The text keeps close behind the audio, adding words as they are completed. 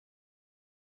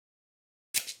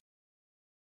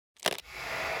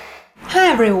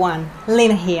everyone,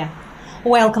 Lina here.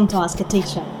 Welcome to Ask a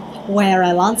Teacher, where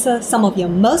I'll answer some of your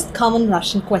most common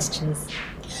Russian questions.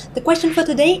 The question for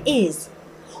today is,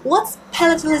 what's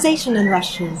palatalization in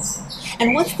Russian?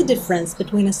 And what's the difference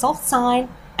between a soft sign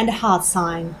and a hard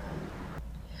sign?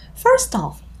 First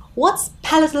off, what's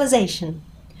palatalization?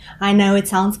 I know it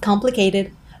sounds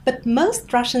complicated, but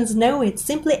most Russians know it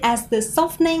simply as the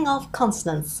softening of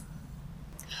consonants.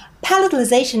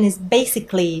 Palatalization is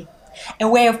basically a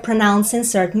way of pronouncing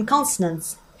certain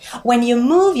consonants. When you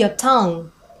move your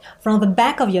tongue from the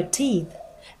back of your teeth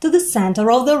to the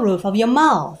center of the roof of your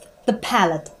mouth, the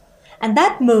palate, and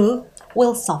that move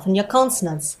will soften your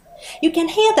consonants. You can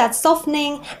hear that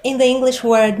softening in the English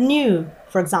word new,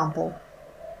 for example.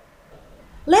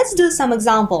 Let's do some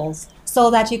examples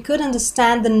so that you could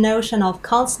understand the notion of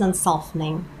consonant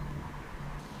softening.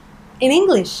 In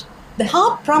English, the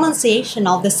hard pronunciation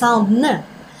of the sound n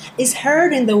is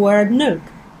heard in the word nook.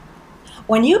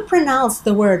 When you pronounce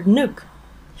the word nook,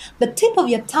 the tip of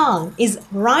your tongue is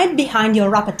right behind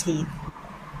your upper teeth.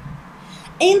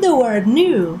 In the word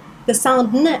new, the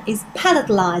sound n is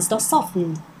palatalized or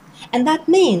softened, and that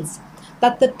means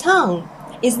that the tongue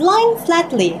is lying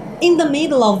flatly in the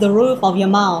middle of the roof of your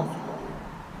mouth.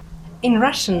 In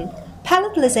Russian,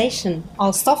 palatalization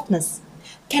or softness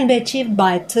can be achieved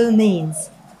by two means.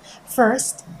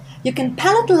 First, you can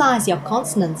palatalize your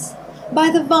consonants by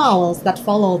the vowels that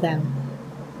follow them.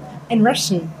 In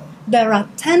Russian, there are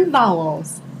 10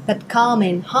 vowels that come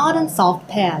in hard and soft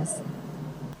pairs.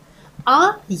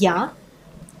 A, ya,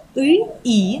 ü,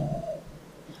 i,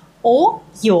 o,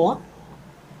 yo,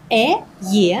 e,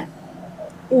 ye,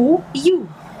 u, you.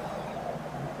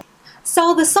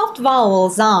 So the soft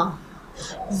vowels are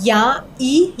ya,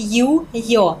 i, you,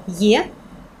 yo, ye,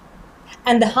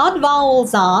 and the hard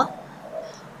vowels are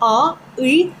a,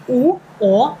 ü, u,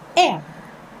 o, e.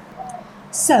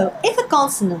 So, if a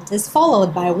consonant is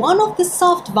followed by one of the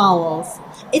soft vowels,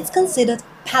 it's considered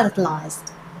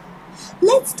palatalized.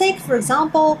 Let's take, for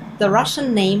example, the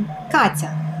Russian name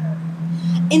Katya.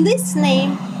 In this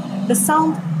name, the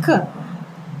sound k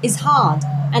is hard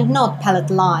and not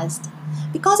palatalized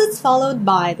because it's followed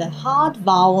by the hard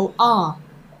vowel r.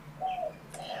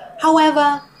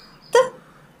 However, t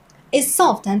is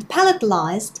soft and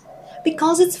palatalized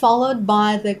because it's followed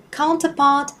by the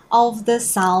counterpart of the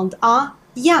sound a,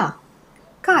 ya,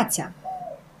 Katya.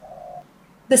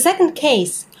 The second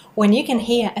case, when you can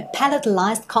hear a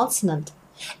palatalized consonant,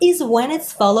 is when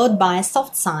it's followed by a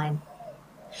soft sign.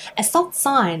 A soft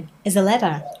sign is a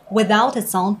letter without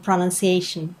its own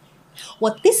pronunciation.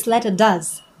 What this letter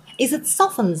does is it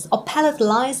softens or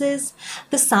palatalizes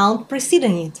the sound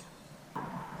preceding it.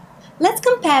 Let's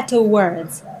compare two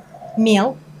words,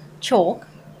 mel, chalk,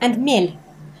 and mel,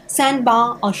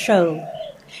 sandbar or shoal.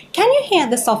 Can you hear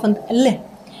the softened l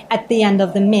at the end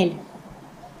of the mel?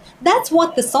 That's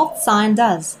what the soft sign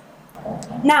does.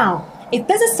 Now, if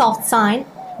there's a soft sign,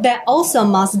 there also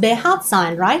must be a hard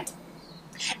sign, right?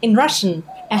 In Russian,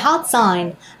 a hard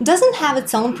sign doesn't have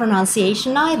its own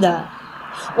pronunciation either.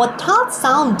 What hard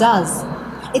sound does,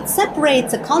 it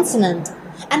separates a consonant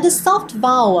and a soft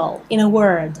vowel in a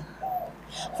word.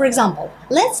 For example,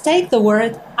 let's take the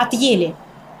word отъели.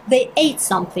 They ate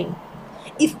something.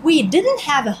 If we didn't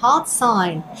have a hard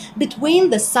sign between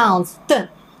the sounds t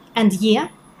and ye,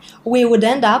 we would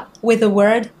end up with the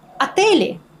word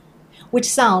отели, which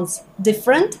sounds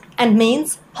different and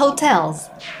means hotels.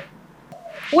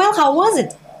 Well, how was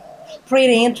it?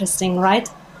 Pretty interesting, right?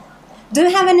 Do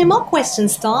you have any more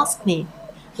questions to ask me?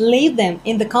 Leave them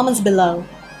in the comments below,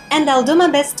 and I'll do my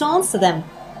best to answer them.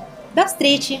 До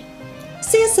встречи!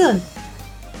 See you soon!